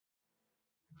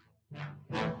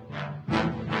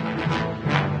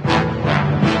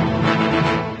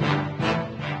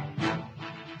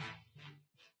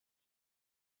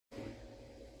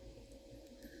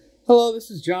Hello, this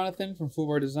is Jonathan from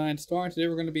Fubar Design Store, and today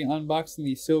we're going to be unboxing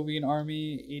the Soviet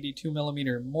Army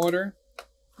 82mm mortar.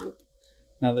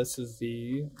 Now this is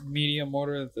the medium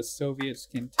mortar that the Soviets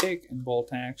can take in bolt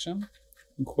action.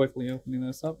 I'm quickly opening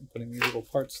this up and putting these little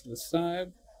parts to the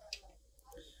side.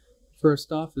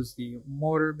 First off is the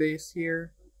mortar base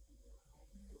here.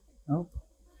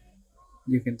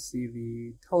 You can see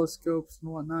the telescopes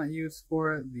and whatnot used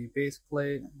for it, the base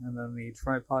plate, and then the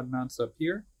tripod mounts up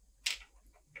here.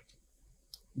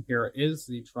 Here is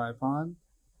the tripod.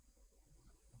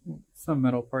 Some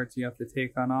metal parts you have to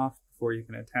take on off before you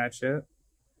can attach it.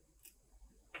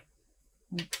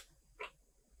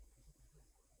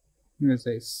 Here's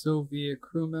a Soviet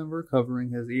crew member covering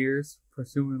his ears,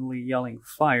 presumably yelling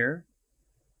fire.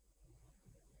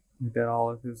 He's got all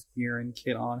of his gear and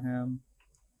kit on him.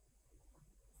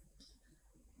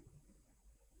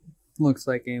 Looks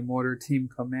like a mortar team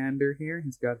commander here.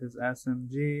 He's got his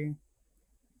SMG.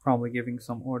 Probably giving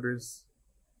some orders.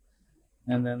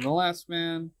 And then the last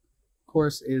man, of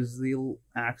course, is the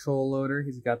actual loader.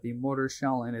 He's got the mortar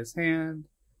shell in his hand,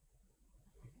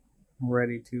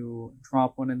 ready to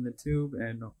drop one in the tube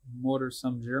and mortar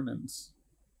some Germans.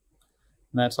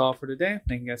 And that's all for today.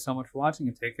 Thank you guys so much for watching,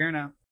 and take care now.